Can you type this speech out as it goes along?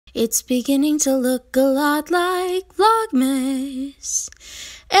It's beginning to look a lot like Vlogmas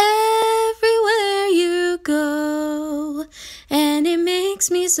everywhere you go, and it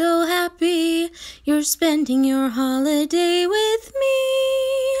makes me so happy you're spending your holiday with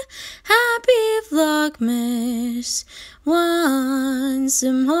me. Happy Vlogmas once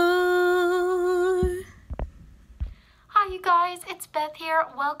more. Hi you guys, it's Beth here.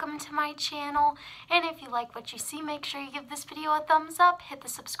 Welcome to my channel, and if you like what you see, make sure you give this video a thumbs up, hit the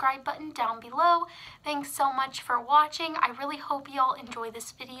subscribe button down below. Thanks so much for watching. I really hope you all enjoy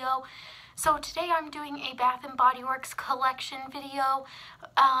this video. So today I'm doing a Bath & Body Works collection video,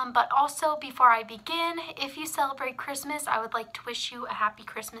 but also before I begin, if you celebrate Christmas, I would like to wish you a happy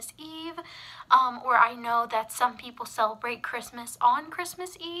Christmas Eve, or I know that some people celebrate Christmas on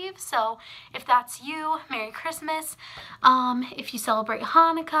Christmas Eve, so if that's you, Merry Christmas. If you celebrate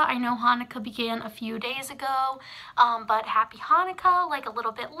Hanukkah, I know Hanukkah began a few days ago, but happy Hanukkah, like a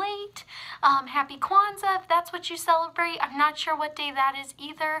little bit late. Happy Kwanzaa, if that's what you celebrate. I'm not sure what day that is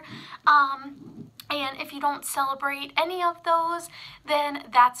either. And if you don't celebrate any of those, then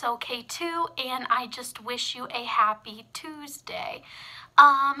that's okay too, and I just wish you a happy Tuesday.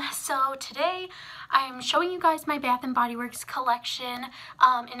 So today I'm showing you guys my Bath & Body Works collection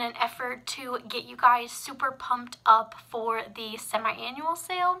in an effort to get you guys super pumped up for the semi-annual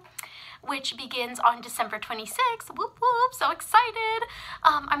sale, which begins on December 26th. Whoop whoop, so excited.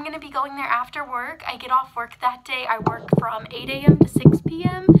 I'm going to be going there after work. I get off work that day. I work from 8 a.m. to 6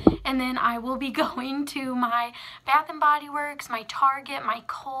 p.m. and then I will be going to my Bath & Body Works, my Target, my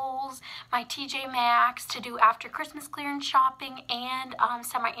Kohl's, my TJ Maxx to do after Christmas clearance shopping and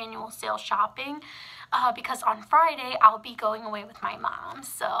semi-annual sale shopping. Because on Friday I'll be going away with my mom,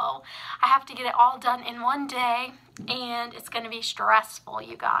 so I have to get it all done in one day, and it's going to be stressful,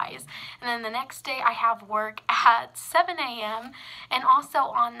 you guys. And then the next day I have work at 7 a.m. and also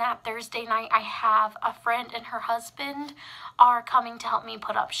on that Thursday night I have a friend and her husband are coming to help me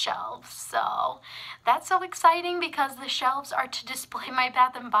put up shelves. So that's so exciting because the shelves are to display my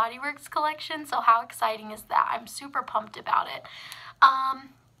Bath & Body Works collection, so how exciting is that? I'm super pumped about it.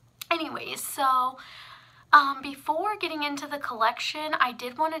 Anyways, so before getting into the collection, I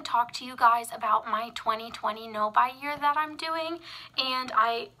did want to talk to you guys about my 2020 no-buy year that I'm doing. And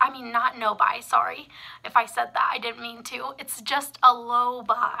I mean, not no-buy, sorry if I said that, I didn't mean to. It's just a low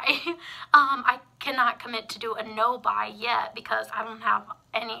buy. I cannot commit to do a no-buy yet because I don't have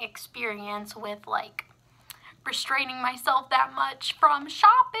any experience with like restraining myself that much from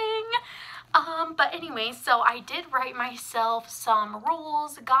shopping. But anyway, so I did write myself some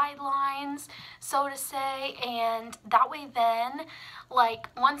rules, guidelines, so to say, and that way then, like,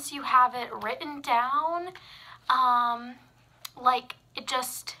 once you have it written down, like, it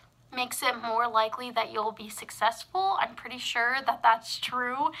just makes it more likely that you'll be successful. I'm pretty sure that that's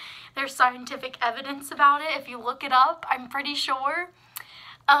true. There's scientific evidence about it. If you look it up, I'm pretty sure.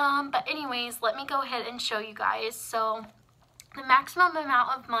 But anyways, let me go ahead and show you guys. So the maximum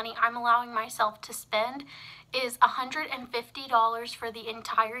amount of money I'm allowing myself to spend is $150 for the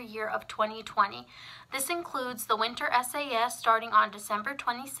entire year of 2020. This includes the Winter SAS starting on December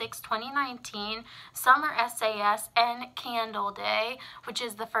 26, 2019, Summer SAS, and Candle Day, which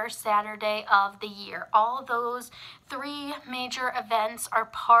is the first Saturday of the year. All those three major events are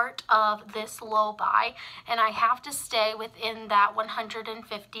part of this low buy, and I have to stay within that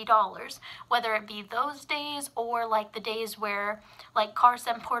 $150, whether it be those days or like the days where like cars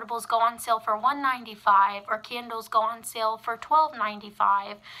and portables go on sale for $195 or candles go on sale for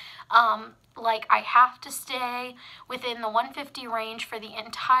 $12.95. Like, I have to stay within the 150 range for the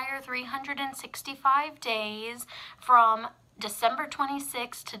entire 365 days from December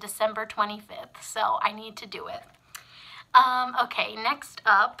 26th to December 25th. So I need to do it. Okay, next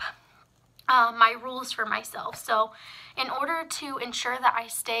up, my rules for myself. So in order to ensure that I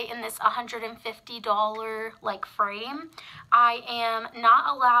stay in this $150 like frame, I am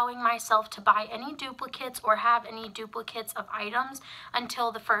not allowing myself to buy any duplicates or have any duplicates of items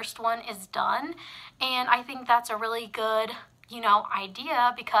until the first one is done. And I think that's a really good, you know,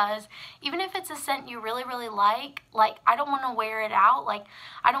 idea, because even if it's a scent you really like I don't want to wear it out. Like,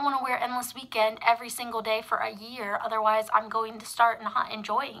 I don't want to wear Endless Weekend every single day for a year, otherwise I'm going to start not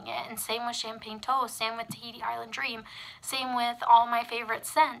enjoying it. And same with Champagne Toast, same with Tahiti Island Dream, same with all my favorite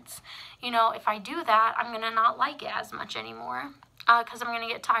scents. You know, if I do that, I'm gonna not like it as much anymore because I'm gonna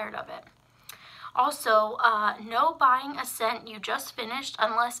get tired of it. Also, no buying a scent you just finished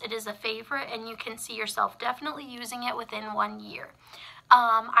unless it is a favorite and you can see yourself definitely using it within 1 year.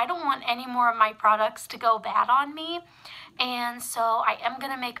 I don't want any more of my products to go bad on me, and so I am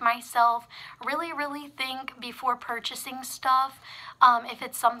going to make myself really think before purchasing stuff. If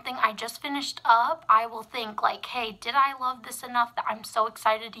it's something I just finished up, I will think like, hey, did I love this enough that I'm so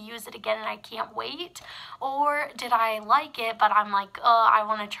excited to use it again and I can't wait? Or did I like it, but I'm like, I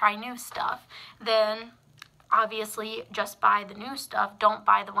want to try new stuff? Then obviously just buy the new stuff. Don't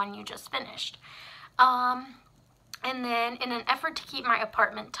buy the one you just finished. And then in an effort to keep my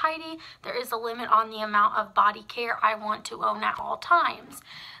apartment tidy, there is a limit on the amount of body care I want to own at all times.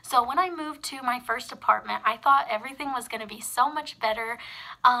 So when I moved to my first apartment, I thought everything was going to be so much better.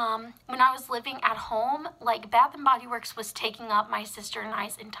 When I was living at home, like Bath & Body Works was taking up my sister and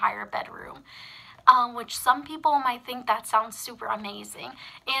I's entire bedroom. Which some people might think that sounds super amazing,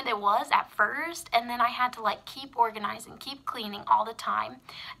 and it was at first, and then I had to like keep organizing, keep cleaning all the time,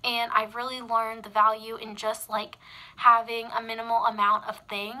 and I've really learned the value in just like having a minimal amount of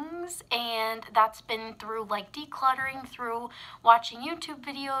things, and that's been through like decluttering, through watching YouTube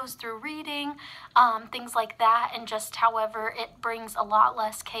videos, through reading, things like that, and just however it brings a lot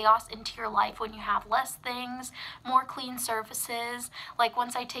less chaos into your life when you have less things, more clean surfaces. Like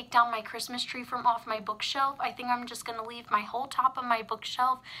once I take down my Christmas tree from off my bookshelf, I think I'm just gonna leave my whole top of my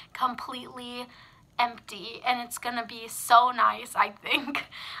bookshelf completely empty, and it's gonna be so nice, I think,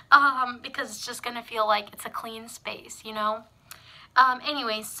 because it's just gonna feel like it's a clean space, you know.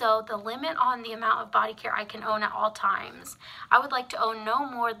 Anyways, so the limit on the amount of body care I can own at all times. I would like to own no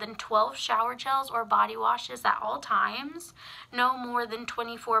more than 12 shower gels or body washes at all times, no more than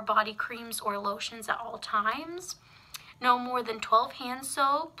 24 body creams or lotions at all times, no more than 12 hand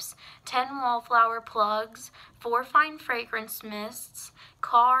soaps, 10 wallflower plugs, 4 fine fragrance mists,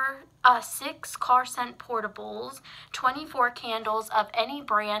 6 car scent portables, 24 candles of any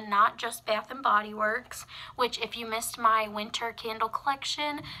brand, not just Bath & Body Works, which if you missed my winter candle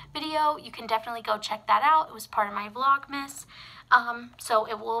collection video, you can definitely go check that out. It was part of my Vlogmas, so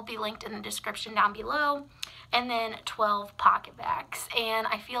it will be linked in the description down below. And then 12 pocket bags, and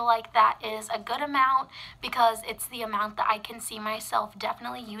I feel like that is a good amount because it's the amount that I can see myself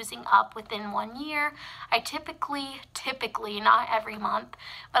definitely using up within 1 year. I typically, not every month,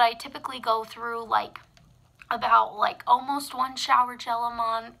 but I typically go through like about like almost 1 shower gel a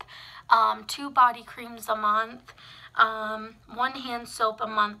month, 2 body creams a month, 1 hand soap a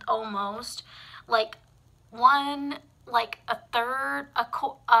month almost, like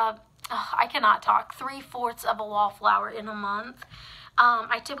I cannot talk, 3/4 of a wallflower in a month.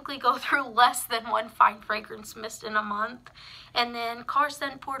 I typically go through less than 1 fine fragrance mist in a month. And then car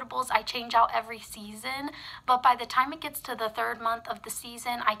scent portables I change out every season, but by the time it gets to the 3rd month of the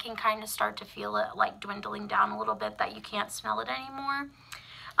season, I can kind of start to feel it like dwindling down a little bit, that you can't smell it anymore.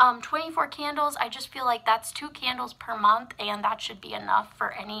 24 candles, I just feel like that's 2 candles per month, and that should be enough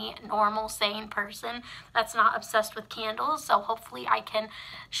for any normal, sane person that's not obsessed with candles. So hopefully I can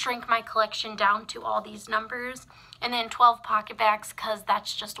shrink my collection down to all these numbers. And then 12 pocket bags, because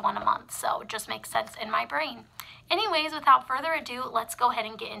that's just 1 a month, so it just makes sense in my brain. Anyways, without further ado, let's go ahead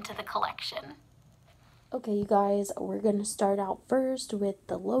and get into the collection. Okay, you guys, we're going to start out first with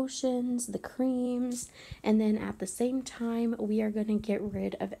the lotions, the creams, and then at the same time, we are going to get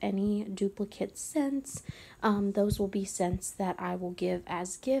rid of any duplicate scents. Those will be scents that I will give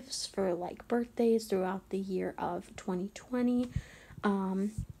as gifts for like birthdays throughout the year of 2020,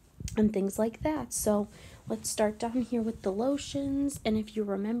 and things like that. So let's start down here with the lotions, and if you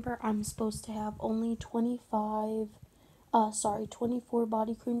remember, I'm supposed to have only 24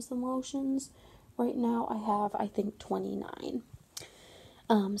 body creams and lotions. Right now I have, I think, 29.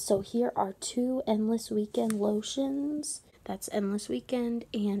 So here are 2 Endless Weekend lotions. That's Endless Weekend,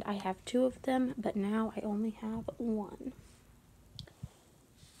 and I have 2 of them, but now I only have 1.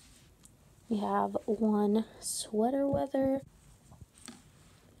 We have 1 Sweater Weather,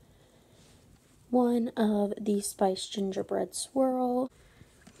 1 of the Spice Gingerbread Swirl.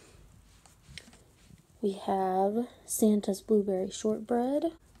 We have Santa's Blueberry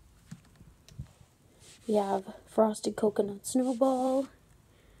Shortbread. We have Frosted Coconut Snowball,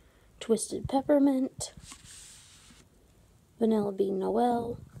 Twisted Peppermint, Vanilla Bean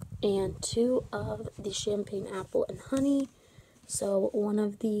Noel, and 2 of the Champagne Apple and Honey. So 1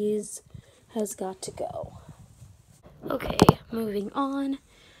 of these has got to go. Okay, moving on.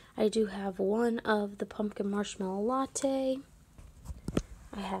 I do have 1 of the Pumpkin Marshmallow Latte.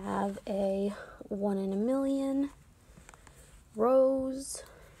 I have a 1 in a Million, Rose,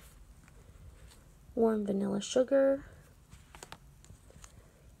 Warm Vanilla Sugar,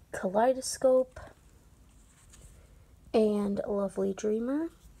 Kaleidoscope, and Lovely Dreamer.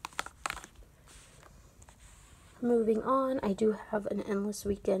 Moving on, I do have an Endless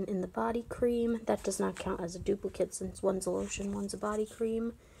Weekend in the body cream. That does not count as a duplicate since one's a lotion, one's a body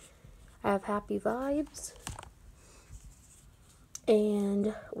cream. I have Happy Vibes,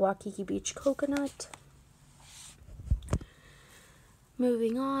 and Waikiki Beach Coconut.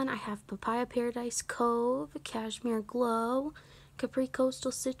 Moving on, I have Papaya Paradise Cove, Cashmere Glow, Capri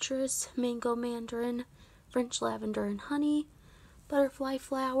Coastal Citrus, Mango Mandarin, French Lavender and Honey, Butterfly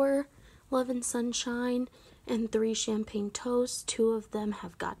Flower, Love and Sunshine, and 3 Champagne Toasts. 2 of them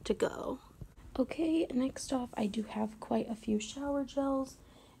have got to go. Okay, next off, I do have quite a few shower gels.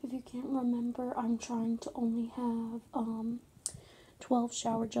 If you can't remember, I'm trying to only have 12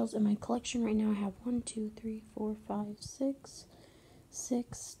 shower gels in my collection. Right now I have 1, 2, 3, 4, 5,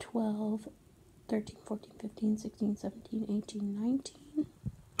 6, 12, 13, 14, 15, 16, 17, 18,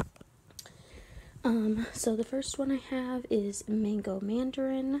 19. So the first one I have is Mango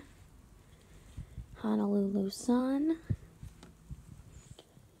Mandarin, Honolulu Sun,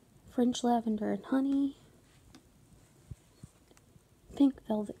 French Lavender and Honey, Pink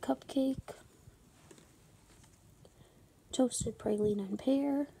Velvet Cupcake, Toasted Praline and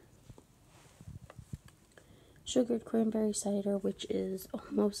Pear, Sugared Cranberry Cider, which is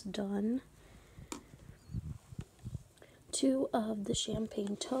almost done, 2 of the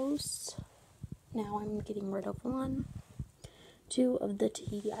Champagne Toasts. Now I'm getting rid of 1. 2 of the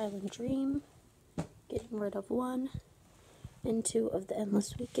Tahiti Island Dream, getting rid of 1. And 2 of the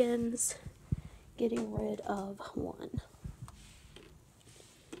Endless Weekends, getting rid of 1.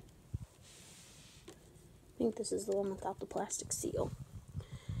 I think this is the one without the plastic seal.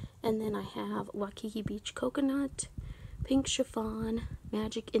 And then I have Waikiki Beach Coconut, Pink Chiffon,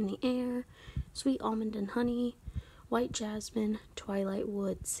 Magic in the Air, Sweet Almond and Honey, White Jasmine, Twilight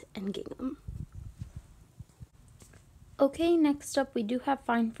Woods, and Gingham. Okay, next up we do have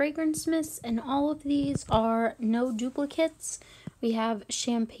Fine Fragrance Mists, and all of these are no duplicates. We have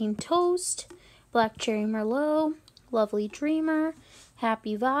Champagne Toast, Black Cherry Merlot, Lovely Dreamer,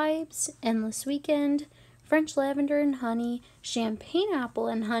 Happy Vibes, Endless Weekend, French Lavender and Honey, Champagne Apple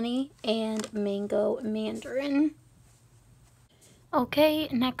and Honey, and Mango Mandarin. Okay,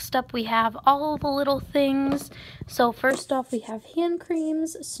 next up we have all the little things. So first off we have hand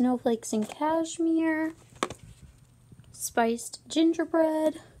creams, Snowflakes and Cashmere, Spiced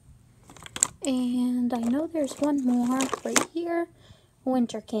Gingerbread, and I know there's one more right here,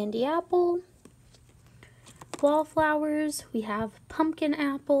 Winter Candy Apple, Wallflowers, we have Pumpkin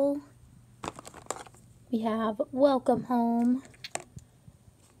Apple, we have Welcome Home,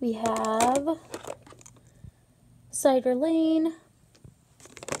 we have Cider Lane,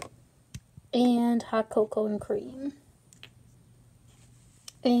 and Hot Cocoa and Cream.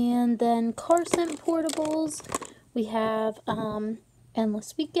 And then car scent portables, we have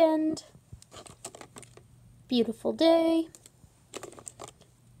Endless Weekend, Beautiful Day,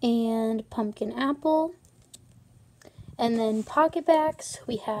 and Pumpkin Apple. And then pocket backs,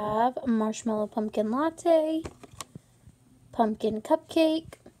 we have Marshmallow Pumpkin Latte, Pumpkin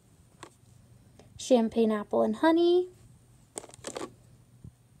Cupcake, Champagne Apple and Honey,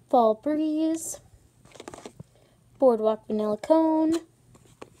 Fall Breeze, Boardwalk Vanilla Cone,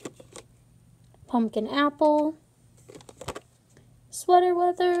 Pumpkin Apple, Sweater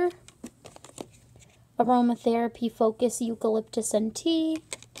Weather, Aromatherapy Focus Eucalyptus and Tea,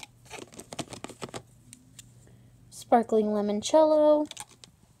 Sparkling Limoncello,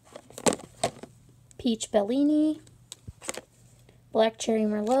 Peach Bellini, Black Cherry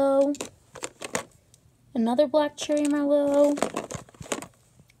Merlot, another Black Cherry Merlot,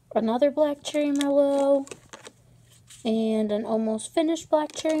 another Black Cherry Merlot, and an almost finished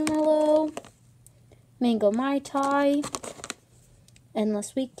Black Cherry Merlot, Mango Mai Tai,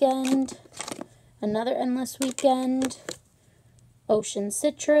 Endless Weekend, another Endless Weekend, Ocean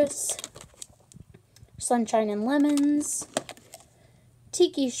Citrus, Sunshine and Lemons,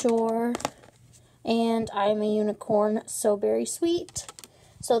 Tiki Shore, and I'm a Unicorn So Berry Sweet.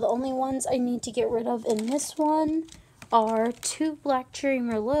 So the only ones I need to get rid of in this one are 2 Black Cherry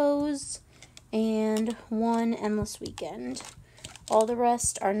Merlots and 1 Endless Weekend. All the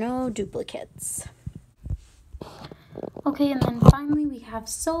rest are no duplicates. Okay, and then finally we have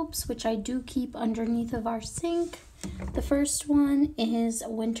soaps, which I do keep underneath of our sink. The first one is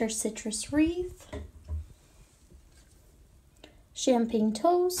Winter Citrus Wreath, Champagne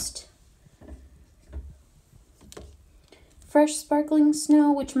Toast, Fresh Sparkling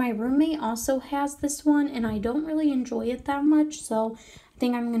Snow, which my roommate also has this one, and I don't really enjoy it that much, so I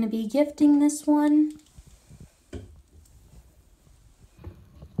think I'm going to be gifting this one.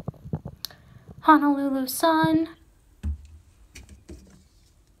 Honolulu Sun,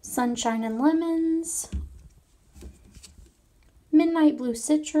 Sunshine and Lemons, Midnight Blue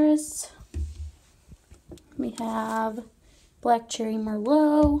Citrus, we have Black Cherry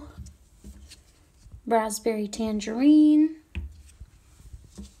Merlot, Raspberry Tangerine,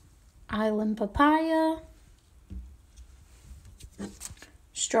 Island papaya,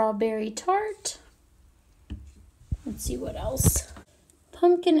 strawberry tart. Let's see what else.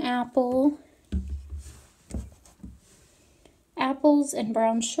 Pumpkin apple, apples and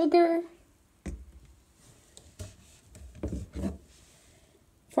brown sugar,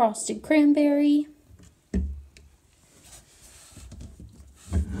 frosted cranberry,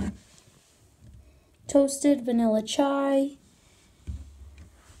 toasted vanilla chai,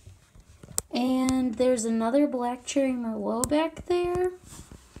 and there's another black cherry merlot back there.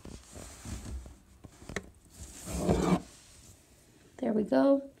 There we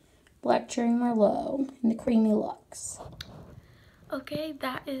go. Black cherry merlot in the creamy luxe. Okay,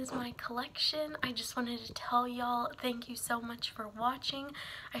 that is my collection. I just wanted to tell y'all thank you so much for watching.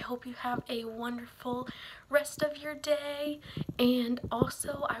 I hope you have a wonderful rest of your day. And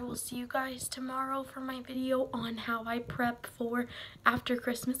also, I will see you guys tomorrow for my video on how I prep for after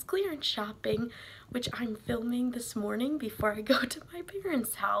Christmas clearance shopping, which I'm filming this morning before I go to my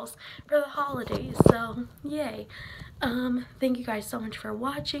parents' house for the holidays. So, yay. Thank you guys so much for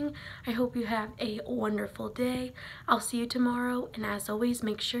watching. I hope you have a wonderful day. I'll see you tomorrow, and as always,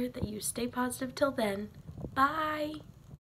 make sure that you stay positive till then. Bye!